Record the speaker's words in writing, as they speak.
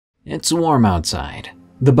It's warm outside,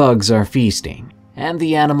 the bugs are feasting, and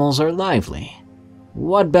the animals are lively.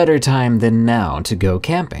 What better time than now to go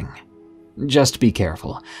camping? Just be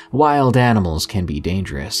careful, wild animals can be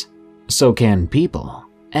dangerous. So can people,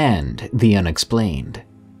 and the unexplained.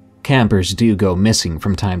 Campers do go missing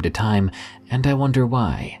from time to time, and I wonder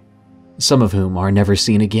why. Some of whom are never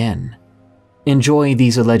seen again. Enjoy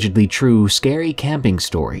these allegedly true scary camping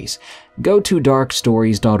stories. Go to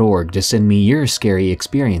darkstories.org to send me your scary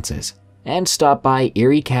experiences, and stop by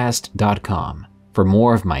eeriecast.com for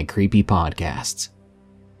more of my creepy podcasts.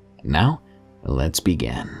 Now, let's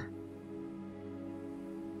begin.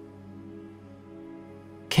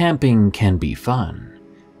 Camping can be fun,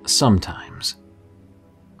 sometimes.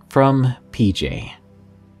 From PJ.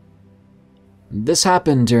 This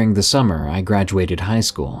happened during the summer I graduated high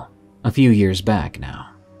school, a few years back now.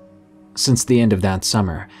 Since the end of that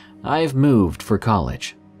summer, I've moved for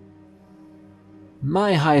college.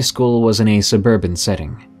 My high school was in a suburban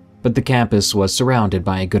setting, but the campus was surrounded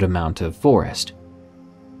by a good amount of forest.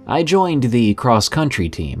 I joined the cross-country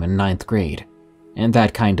team in 9th grade, and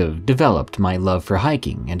that kind of developed my love for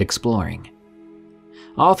hiking and exploring.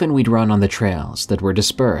 Often we'd run on the trails that were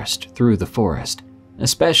dispersed through the forest,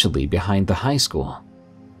 especially behind the high school.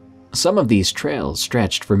 Some of these trails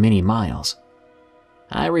stretched for many miles.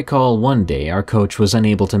 I recall one day our coach was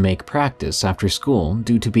unable to make practice after school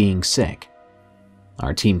due to being sick.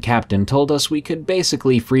 Our team captain told us we could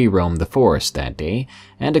basically free roam the forest that day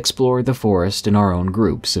and explore the forest in our own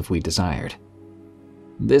groups if we desired.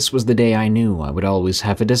 This was the day I knew I would always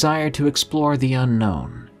have a desire to explore the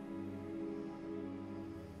unknown.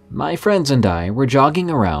 My friends and I were jogging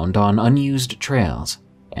around on unused trails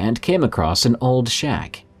and came across an old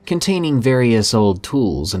shack containing various old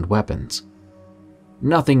tools and weapons.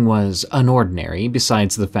 Nothing was unordinary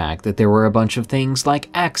besides the fact that there were a bunch of things like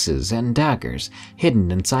axes and daggers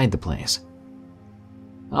hidden inside the place,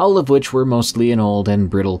 all of which were mostly in old and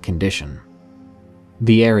brittle condition.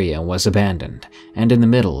 The area was abandoned and in the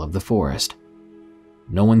middle of the forest.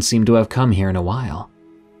 No one seemed to have come here in a while.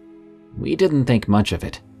 We didn't think much of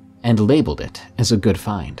it and labeled it as a good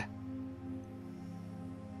find.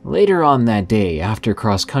 Later on that day, after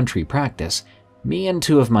cross-country practice, me and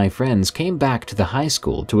two of my friends came back to the high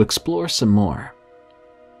school to explore some more.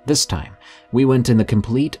 This time, we went in the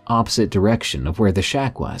complete opposite direction of where the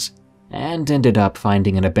shack was, and ended up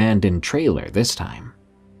finding an abandoned trailer this time.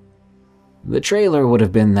 The trailer would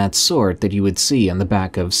have been that sort that you would see on the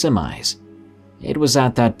back of semis. It was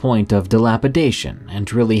at that point of dilapidation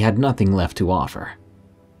and really had nothing left to offer.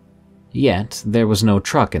 Yet, there was no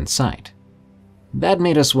truck in sight. That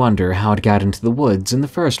made us wonder how it got into the woods in the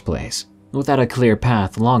first place, without a clear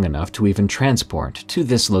path long enough to even transport to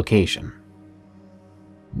this location.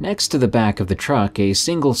 Next to the back of the truck, a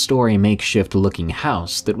single-story makeshift-looking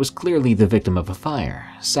house that was clearly the victim of a fire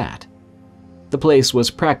sat. The place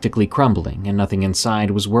was practically crumbling and nothing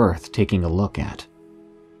inside was worth taking a look at.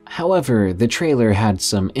 However, the trailer had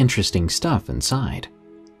some interesting stuff inside.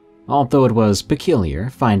 Although it was peculiar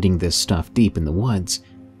finding this stuff deep in the woods,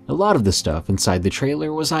 a lot of the stuff inside the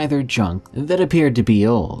trailer was either junk that appeared to be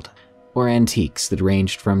old, or antiques that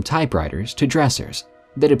ranged from typewriters to dressers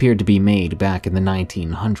that appeared to be made back in the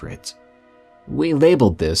 1900s. We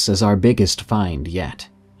labeled this as our biggest find yet,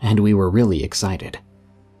 and we were really excited.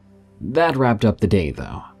 That wrapped up the day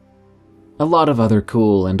though. A lot of other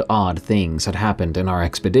cool and odd things had happened in our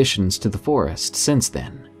expeditions to the forest since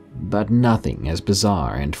then, but nothing as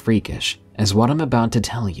bizarre and freakish as what I'm about to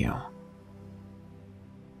tell you.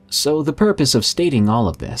 So the purpose of stating all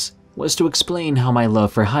of this was to explain how my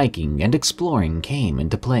love for hiking and exploring came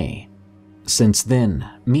into play. Since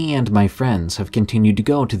then, me and my friends have continued to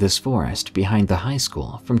go to this forest behind the high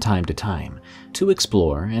school from time to time to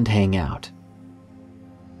explore and hang out.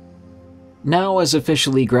 Now, as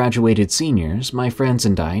officially graduated seniors, my friends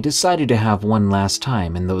and I decided to have one last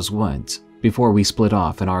time in those woods before we split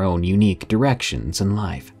off in our own unique directions in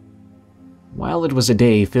life. While it was a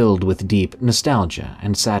day filled with deep nostalgia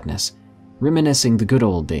and sadness, reminiscing the good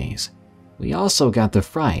old days, we also got the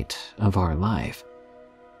fright of our life.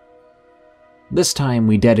 This time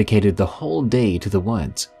we dedicated the whole day to the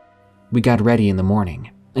woods. We got ready in the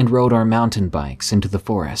morning and rode our mountain bikes into the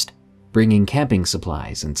forest, bringing camping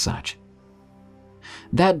supplies and such.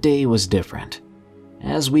 That day was different,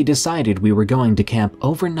 as we decided we were going to camp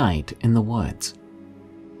overnight in the woods.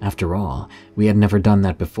 After all, we had never done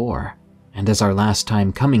that before, and as our last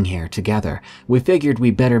time coming here together, we figured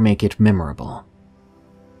we better make it memorable.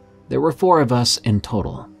 There were 4 of us in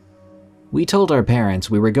total. We told our parents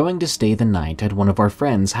we were going to stay the night at one of our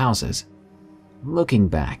friends' houses. Looking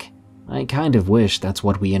back, I kind of wish that's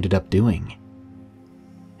what we ended up doing.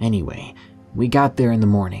 Anyway, we got there in the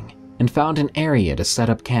morning and found an area to set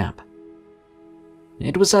up camp.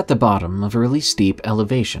 It was at the bottom of a really steep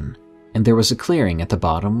elevation, and there was a clearing at the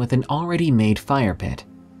bottom with an already made fire pit,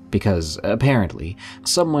 because apparently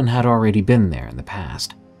someone had already been there in the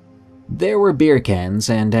past. There were beer cans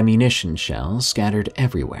and ammunition shells scattered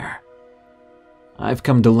everywhere. I've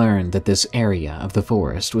come to learn that this area of the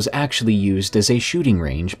forest was actually used as a shooting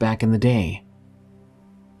range back in the day.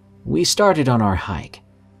 We started on our hike,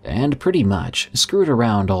 and pretty much screwed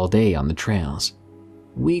around all day on the trails.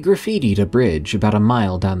 We graffitied a bridge about a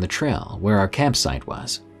mile down the trail where our campsite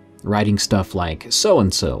was, writing stuff like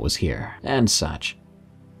 "so-and-so was here" and such.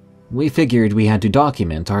 We figured we had to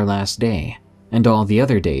document our last day, and all the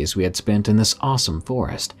other days we had spent in this awesome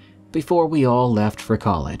forest, before we all left for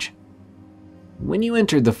college. When you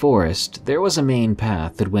entered the forest, there was a main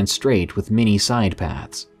path that went straight with many side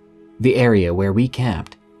paths. The area where we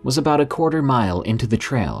camped was about a quarter mile into the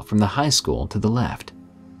trail from the high school to the left.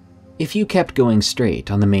 If you kept going straight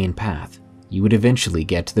on the main path, you would eventually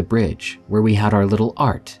get to the bridge where we had our little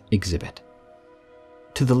art exhibit.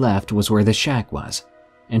 To the left was where the shack was,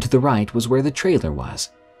 and to the right was where the trailer was,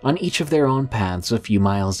 on each of their own paths a few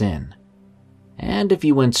miles in. And if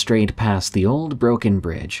you went straight past the old broken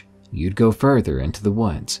bridge, you'd go further into the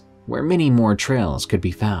woods, where many more trails could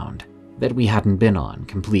be found that we hadn't been on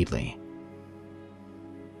completely.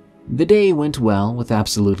 The day went well with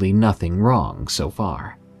absolutely nothing wrong so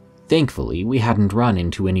far. Thankfully, we hadn't run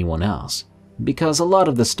into anyone else, because a lot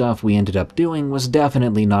of the stuff we ended up doing was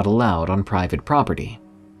definitely not allowed on private property.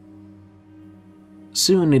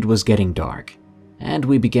 Soon it was getting dark, and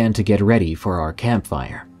we began to get ready for our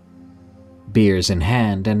campfire. Beers in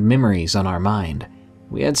hand and memories on our mind,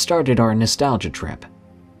 we had started our nostalgia trip.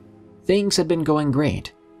 Things had been going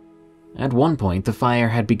great. At one point, the fire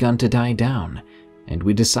had begun to die down, and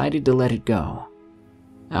we decided to let it go.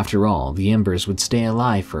 After all, the embers would stay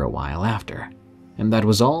alive for a while after, and that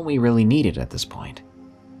was all we really needed at this point.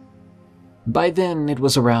 By then, it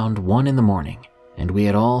was around 1 in the morning, and we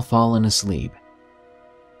had all fallen asleep.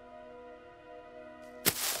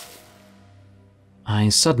 I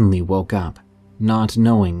suddenly woke up, not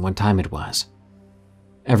knowing what time it was.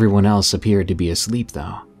 Everyone else appeared to be asleep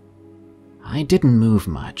though. I didn't move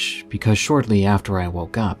much, because shortly after I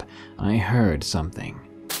woke up, I heard something.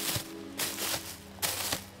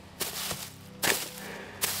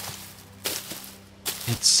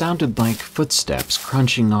 It sounded like footsteps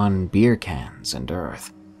crunching on beer cans and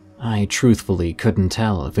earth. I truthfully couldn't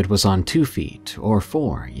tell if it was on 2 feet or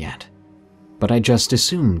 4 yet, but I just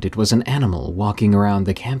assumed it was an animal walking around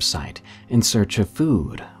the campsite in search of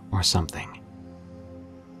food or something.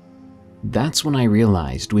 That's when I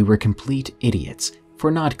realized we were complete idiots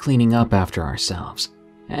for not cleaning up after ourselves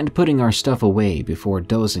and putting our stuff away before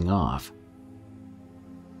dozing off.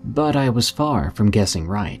 But I was far from guessing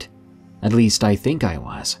right. At least I think I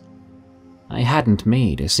was. I hadn't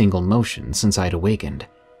made a single motion since I'd awakened,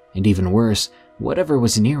 and even worse, whatever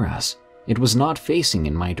was near us, it was not facing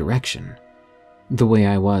in my direction. The way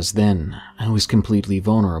I was then, I was completely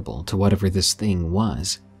vulnerable to whatever this thing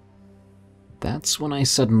was. That's when I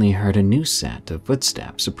suddenly heard a new set of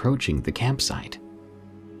footsteps approaching the campsite.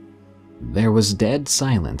 There was dead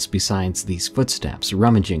silence besides these footsteps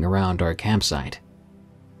rummaging around our campsite.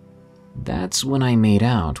 That's when I made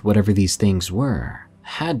out whatever these things were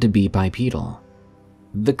had to be bipedal.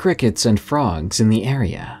 The crickets and frogs in the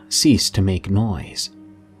area ceased to make noise.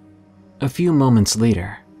 A few moments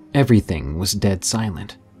later, everything was dead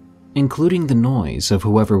silent, including the noise of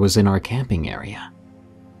whoever was in our camping area.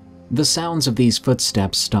 The sounds of these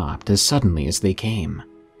footsteps stopped as suddenly as they came.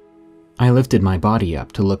 I lifted my body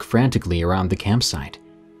up to look frantically around the campsite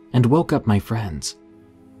and woke up my friends.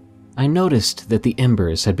 I noticed that the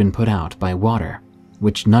embers had been put out by water,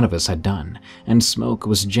 which none of us had done, and smoke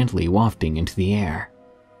was gently wafting into the air.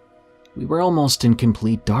 We were almost in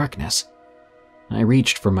complete darkness. I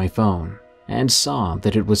reached for my phone and saw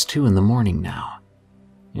that it was 2 in the morning now.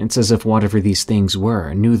 It's as if whatever these things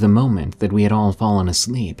were knew the moment that we had all fallen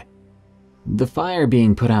asleep. The fire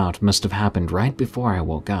being put out must have happened right before I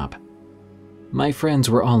woke up. My friends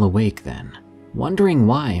were all awake then, wondering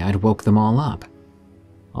why I'd woke them all up.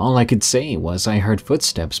 All I could say was I heard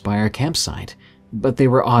footsteps by our campsite, but they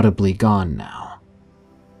were audibly gone now.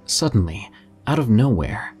 Suddenly, out of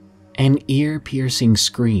nowhere, an ear-piercing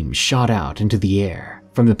scream shot out into the air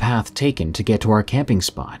from the path taken to get to our camping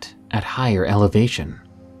spot at higher elevation.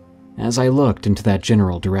 As I looked into that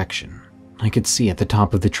general direction, I could see at the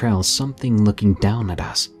top of the trail something looking down at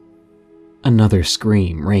us. Another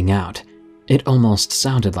scream rang out. It almost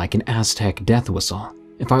sounded like an Aztec death whistle,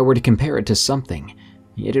 if I were to compare it to something,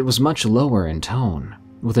 yet it was much lower in tone,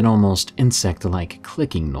 with an almost insect-like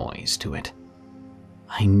clicking noise to it.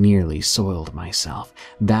 I nearly soiled myself.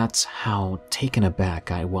 That's how taken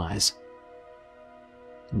aback I was.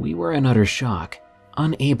 We were in utter shock,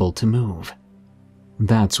 unable to move.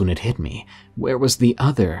 That's when it hit me. Where was the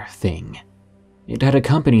other thing? It had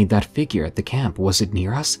accompanied that figure at the camp. Was it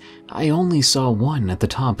near us? I only saw one at the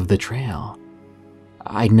top of the trail.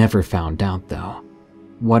 I never found out, though.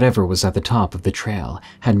 Whatever was at the top of the trail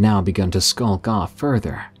had now begun to skulk off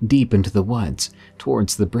further, deep into the woods,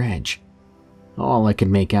 towards the bridge. All I could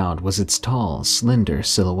make out was its tall, slender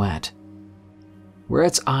silhouette. Where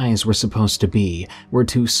its eyes were supposed to be were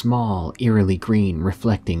two small, eerily green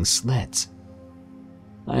reflecting slits.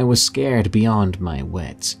 I was scared beyond my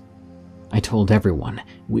wits. I told everyone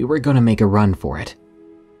we were going to make a run for it.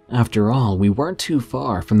 After all, we weren't too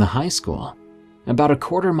far from the high school, about a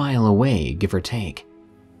quarter-mile away, give or take.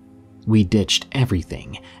 We ditched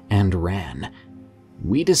everything and ran.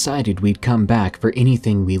 We decided we'd come back for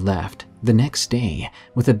anything we left the next day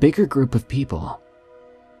with a bigger group of people.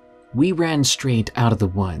 We ran straight out of the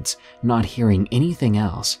woods, not hearing anything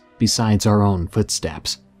else besides our own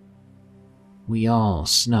footsteps. We all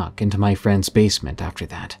snuck into my friend's basement after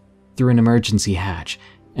that, through an emergency hatch,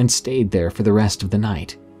 and stayed there for the rest of the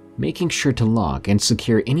night, making sure to lock and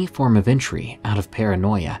secure any form of entry out of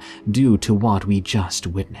paranoia due to what we just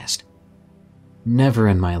witnessed. Never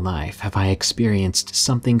in my life have I experienced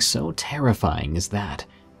something so terrifying as that.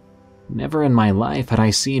 Never in my life had I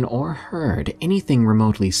seen or heard anything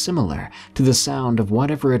remotely similar to the sound of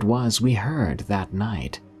whatever it was we heard that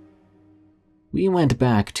night. We went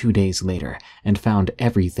back 2 days later and found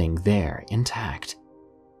everything there intact.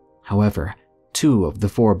 However, 2 of the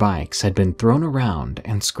 4 bikes had been thrown around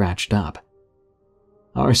and scratched up.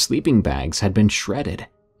 Our sleeping bags had been shredded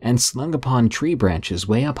and slung upon tree branches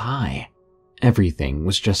way up high. Everything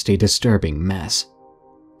was just a disturbing mess.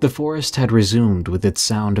 The forest had resumed with its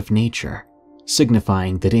sound of nature,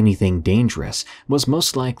 signifying that anything dangerous was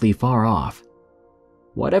most likely far off.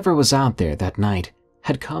 Whatever was out there that night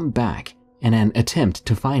had come back in an attempt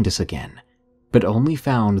to find us again, but only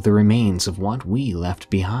found the remains of what we left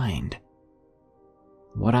behind.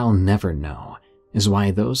 What I'll never know is why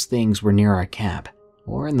those things were near our camp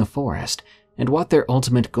or in the forest, and what their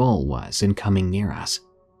ultimate goal was in coming near us.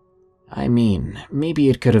 I mean, maybe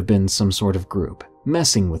it could have been some sort of group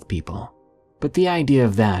messing with people, but the idea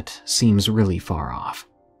of that seems really far off.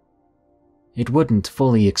 It wouldn't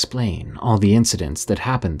fully explain all the incidents that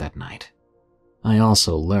happened that night. I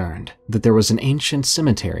also learned that there was an ancient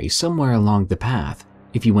cemetery somewhere along the path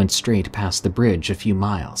if you went straight past the bridge a few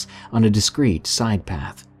miles on a discreet side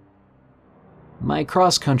path. My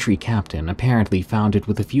cross-country captain apparently found it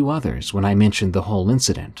with a few others when I mentioned the whole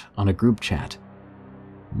incident on a group chat.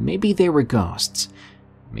 Maybe they were ghosts.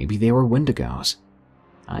 Maybe they were wendigos.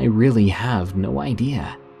 I really have no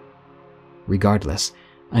idea. Regardless,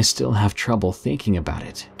 I still have trouble thinking about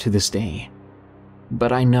it to this day.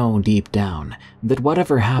 But I know deep down that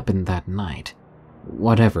whatever happened that night,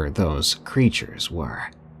 whatever those creatures were,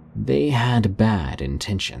 they had bad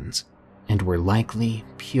intentions and were likely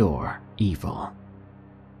pure evil.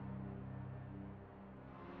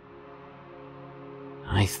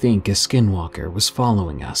 I think a Skinwalker was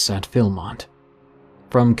following us at Philmont.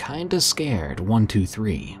 From Kinda Scared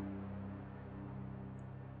 123.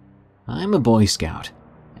 I'm a Boy Scout,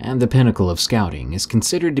 and the pinnacle of scouting is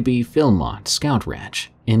considered to be Philmont Scout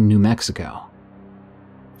Ranch in New Mexico.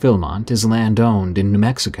 Philmont is land-owned in New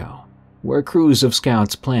Mexico, where crews of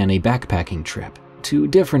scouts plan a backpacking trip to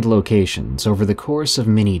different locations over the course of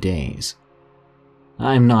many days.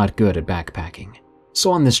 I'm not good at backpacking,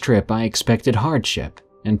 so on this trip I expected hardship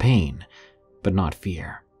and pain, but not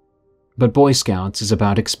fear. But Boy Scouts is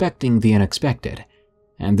about expecting the unexpected,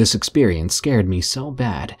 and this experience scared me so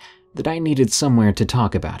bad that I needed somewhere to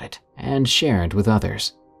talk about it and share it with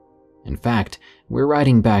others. In fact, we're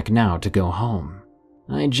riding back now to go home.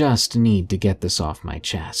 I just need to get this off my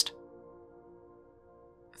chest.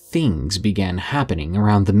 Things began happening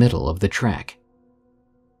around the middle of the trek.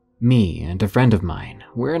 Me and a friend of mine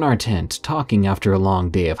were in our tent talking after a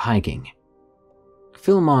long day of hiking.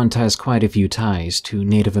 Philmont has quite a few ties to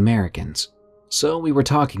Native Americans, so we were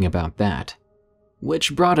talking about that,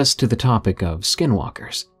 which brought us to the topic of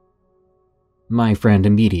skinwalkers. My friend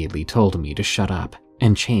immediately told me to shut up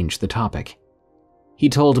and change the topic. He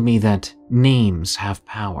told me that names have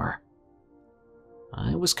power.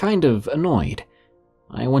 I was kind of annoyed.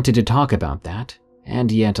 I wanted to talk about that,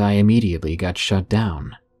 and yet I immediately got shut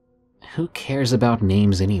down. Who cares about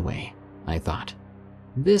names anyway? I thought.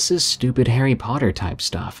 This is stupid Harry Potter type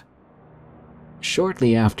stuff.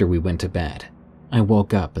 Shortly after we went to bed, I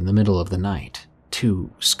woke up in the middle of the night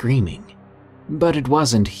to screaming. But it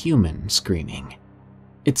wasn't human screaming.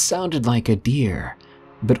 It sounded like a deer,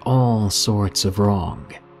 but all sorts of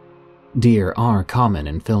wrong. Deer are common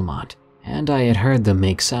in Philmont, and I had heard them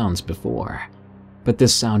make sounds before, but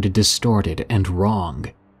this sounded distorted and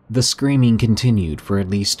wrong. The screaming continued for at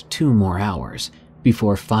least 2 more hours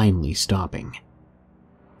before finally stopping.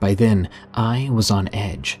 By then, I was on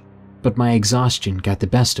edge, but my exhaustion got the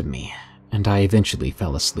best of me, and I eventually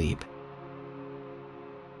fell asleep.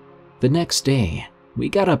 The next day, we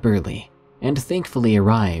got up early and thankfully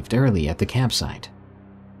arrived early at the campsite.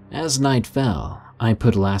 As night fell, I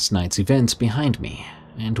put last night's events behind me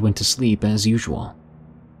and went to sleep as usual.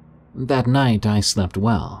 That night I slept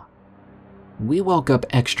well. We woke up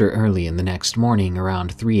extra early in the next morning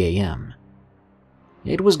around 3 a.m.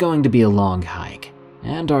 It was going to be a long hike,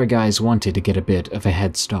 and our guys wanted to get a bit of a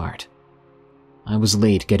head start. I was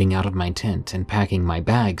late getting out of my tent and packing my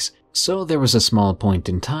bags, so there was a small point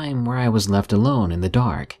in time where I was left alone in the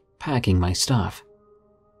dark, packing my stuff.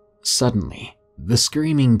 Suddenly, the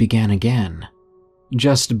screaming began again.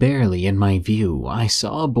 Just barely in my view, I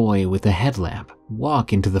saw a boy with a headlamp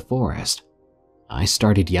walk into the forest. I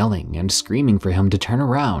started yelling and screaming for him to turn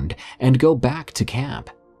around and go back to camp,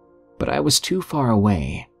 but I was too far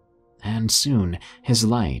away, and soon his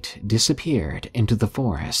light disappeared into the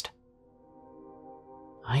forest.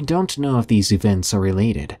 I don't know if these events are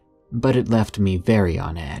related, but it left me very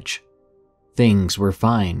on edge. Things were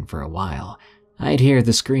fine for a while. I'd hear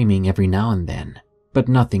the screaming every now and then, but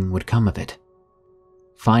nothing would come of it.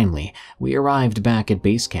 Finally, we arrived back at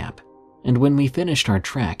base camp, and when we finished our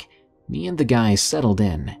trek, me and the guys settled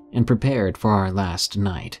in and prepared for our last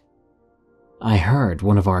night. I heard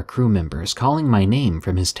one of our crew members calling my name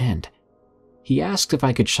from his tent. He asked if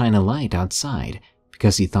I could shine a light outside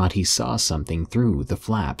because he thought he saw something through the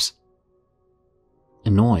flaps.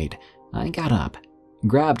 Annoyed, I got up,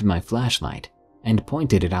 grabbed my flashlight, and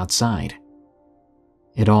pointed it outside.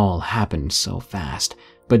 It all happened so fast,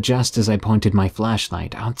 but just as I pointed my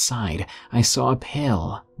flashlight outside, I saw a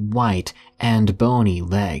pale, white, and bony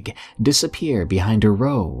leg disappear behind a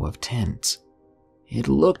row of tents. It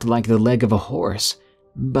looked like the leg of a horse,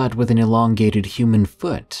 but with an elongated human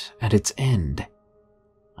foot at its end.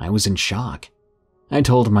 I was in shock. I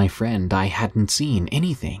told my friend I hadn't seen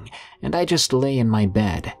anything, and I just lay in my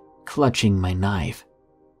bed, clutching my knife.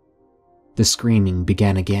 The screaming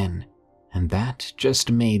began again, and that just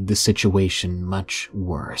made the situation much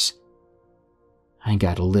worse. I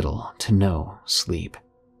got little to no sleep.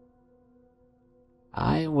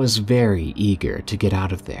 I was very eager to get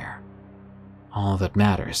out of there. All that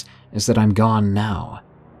matters is that I'm gone now,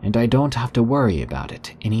 and I don't have to worry about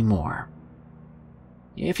it anymore.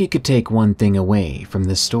 If you could take one thing away from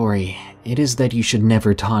this story, it is that you should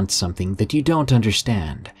never taunt something that you don't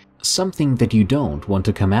understand, something that you don't want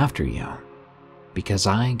to come after you. Because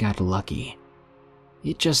I got lucky.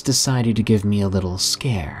 It just decided to give me a little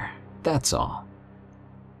scare, that's all.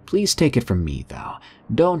 Please take it from me though,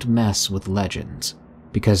 don't mess with legends,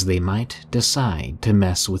 because they might decide to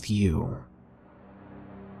mess with you.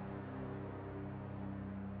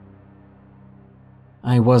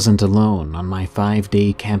 I wasn't alone on my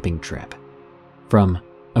 5-day camping trip. From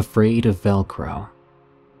Afraid of Velcro.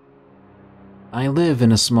 I live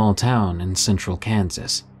in a small town in central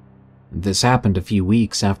Kansas. This happened a few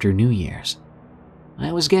weeks after New Year's.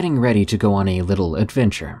 I was getting ready to go on a little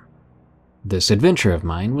adventure. This adventure of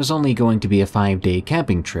mine was only going to be a 5-day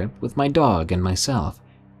camping trip with my dog and myself,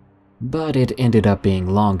 but it ended up being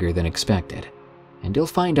longer than expected, and you'll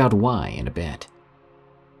find out why in a bit.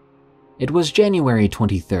 It was January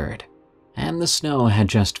 23rd, and the snow had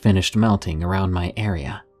just finished melting around my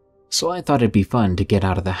area, so I thought it'd be fun to get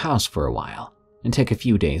out of the house for a while and take a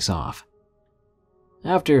few days off.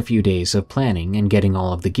 After a few days of planning and getting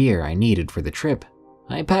all of the gear I needed for the trip,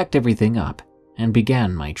 I packed everything up and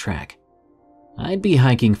began my trek. I'd be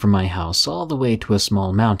hiking from my house all the way to a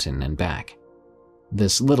small mountain and back.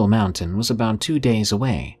 This little mountain was about 2 days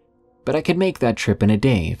away, but I could make that trip in a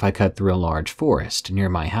day if I cut through a large forest near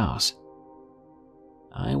my house.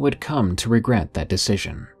 I would come to regret that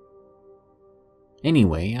decision.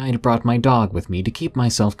 Anyway, I'd brought my dog with me to keep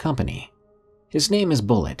myself company. His name is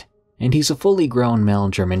Bullet, and he's a fully grown male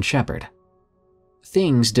German Shepherd.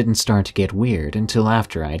 Things didn't start to get weird until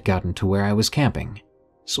after I'd gotten to where I was camping,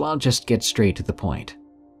 so I'll just get straight to the point.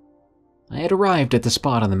 I had arrived at the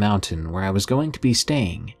spot on the mountain where I was going to be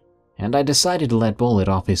staying, and I decided to let Bullet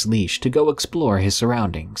off his leash to go explore his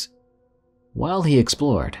surroundings. While he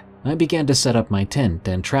explored, I began to set up my tent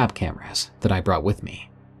and trap cameras that I brought with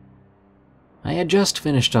me. I had just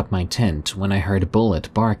finished up my tent when I heard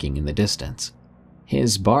Bullet barking in the distance.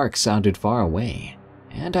 His bark sounded far away,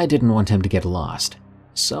 and I didn't want him to get lost,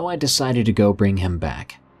 so I decided to go bring him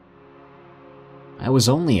back. I was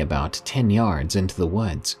only about 10 yards into the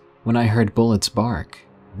woods when I heard Bullet's bark,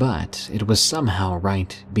 but it was somehow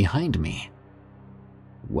right behind me.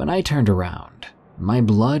 When I turned around, my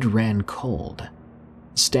blood ran cold.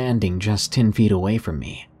 Standing just 10 feet away from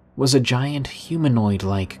me was a giant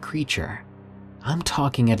humanoid-like creature. I'm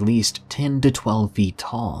talking at least 10 to 12 feet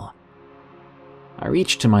tall. I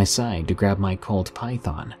reached to my side to grab my Colt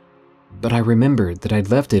Python, but I remembered that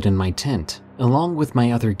I'd left it in my tent along with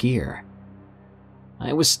my other gear.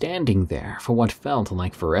 I was standing there for what felt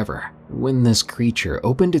like forever when this creature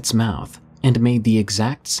opened its mouth and made the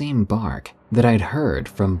exact same bark that I'd heard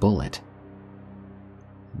from Bullet.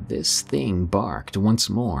 This thing barked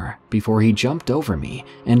once more before he jumped over me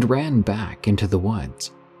and ran back into the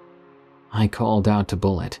woods. I called out to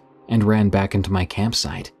Bullet and ran back into my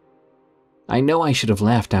campsite. I know I should have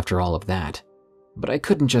left after all of that, but I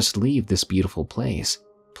couldn't just leave this beautiful place.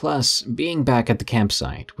 Plus, being back at the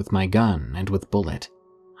campsite with my gun and with Bullet,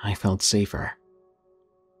 I felt safer.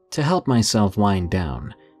 To help myself wind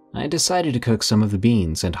down, I decided to cook some of the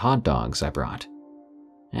beans and hot dogs I brought,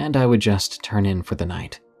 and I would just turn in for the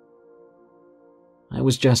night. I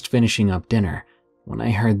was just finishing up dinner when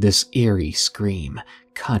I heard this eerie scream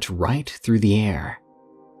cut right through the air.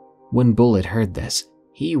 When Bullet heard this,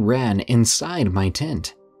 he ran inside my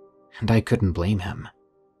tent, and I couldn't blame him.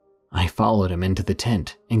 I followed him into the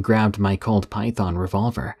tent and grabbed my Colt Python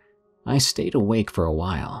revolver. I stayed awake for a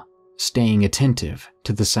while, staying attentive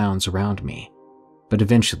to the sounds around me, but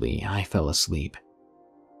eventually I fell asleep.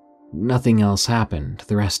 Nothing else happened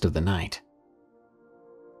the rest of the night.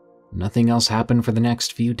 Nothing else happened for the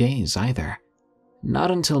next few days either,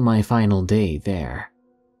 not until my final day there.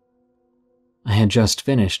 I had just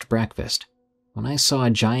finished breakfast when I saw a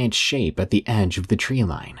giant shape at the edge of the tree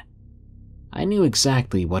line. I knew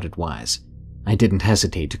exactly what it was. I didn't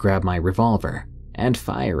hesitate to grab my revolver and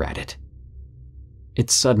fire at it. It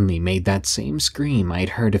suddenly made that same scream I'd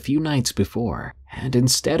heard a few nights before, and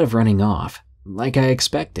instead of running off, like I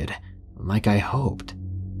expected, like I hoped,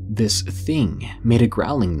 this thing made a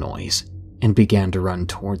growling noise and began to run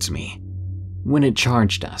towards me. When it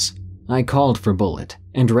charged us, I called for Bullet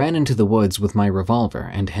and ran into the woods with my revolver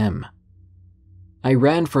and him. I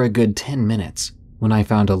ran for a good 10 minutes when I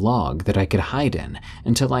found a log that I could hide in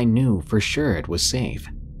until I knew for sure it was safe.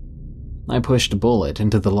 I pushed Bullet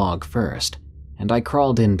into the log first, and I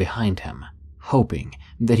crawled in behind him, hoping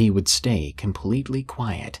that he would stay completely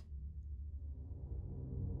quiet.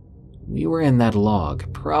 We were in that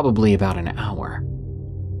log probably about an hour.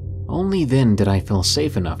 Only then did I feel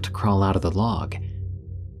safe enough to crawl out of the log.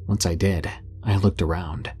 Once I did, I looked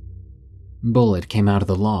around. Bullet came out of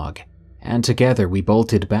the log, and together we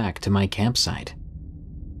bolted back to my campsite.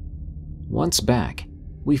 Once back,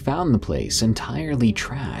 we found the place entirely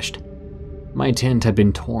trashed. My tent had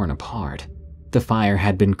been torn apart, the fire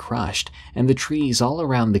had been crushed, and the trees all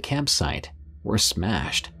around the campsite were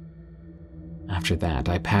smashed. After that,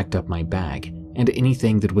 I packed up my bag and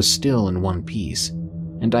anything that was still in one piece,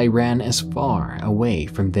 and I ran as far away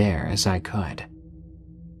from there as I could.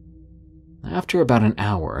 After about an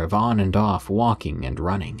hour of on and off walking and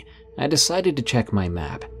running, I decided to check my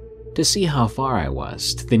map to see how far I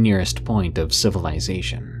was to the nearest point of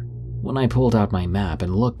civilization. When I pulled out my map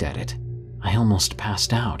and looked at it, I almost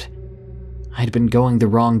passed out. I'd been going the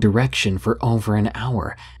wrong direction for over an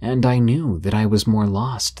hour, and I knew that I was more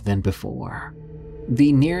lost than before.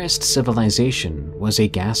 The nearest civilization was a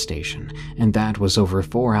gas station, and that was over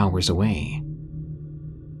 4 hours away.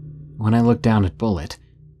 When I looked down at Bullet,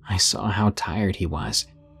 I saw how tired he was.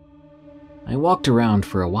 I walked around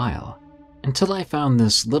for a while, until I found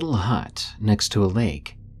this little hut next to a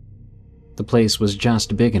lake. The place was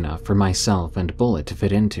just big enough for myself and Bullet to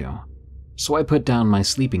fit into, so I put down my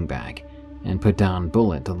sleeping bag and put down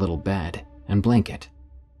Bullet a little bed and blanket.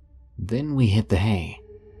 Then we hit the hay.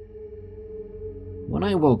 When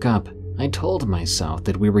I woke up, I told myself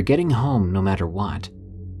that we were getting home no matter what.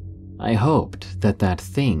 I hoped that that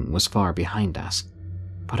thing was far behind us,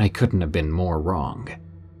 but I couldn't have been more wrong.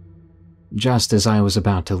 Just as I was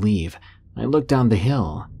about to leave, I looked down the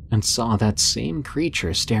hill and saw that same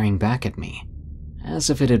creature staring back at me, as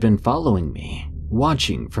if it had been following me,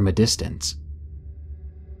 watching from a distance.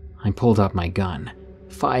 I pulled out my gun,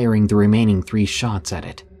 firing the remaining 3 shots at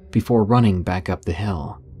it before running back up the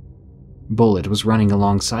hill. Bullet was running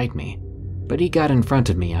alongside me, but he got in front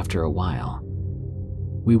of me after a while.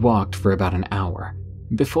 We walked for about an hour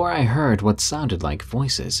before I heard what sounded like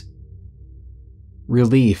voices.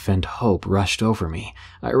 Relief and hope rushed over me.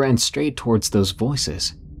 I ran straight towards those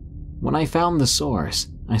voices. When I found the source,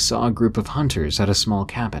 I saw a group of hunters at a small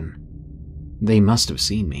cabin. They must have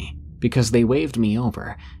seen me, because they waved me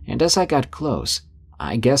over, and as I got close,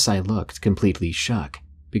 I guess I looked completely shook,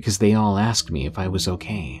 because they all asked me if I was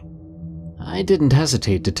okay. I didn't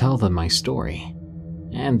hesitate to tell them my story,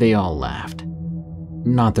 and they all laughed.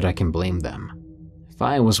 Not that I can blame them. If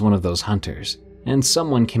I was one of those hunters, and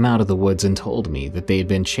someone came out of the woods and told me that they had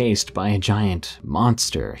been chased by a giant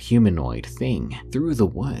monster humanoid thing through the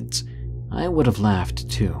woods, I would have laughed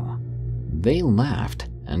too. They laughed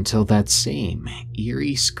until that same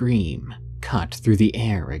eerie scream cut through the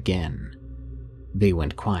air again. They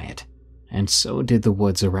went quiet, and so did the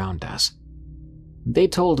woods around us. They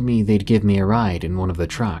told me they'd give me a ride in one of the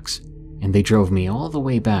trucks, and they drove me all the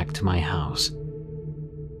way back to my house.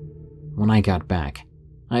 When I got back,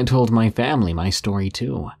 I told my family my story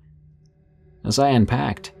too. As I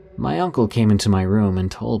unpacked, my uncle came into my room and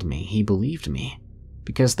told me he believed me,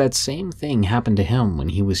 because that same thing happened to him when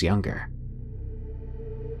he was younger.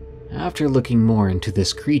 After looking more into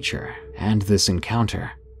this creature and this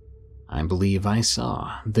encounter, I believe I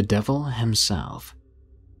saw the devil himself.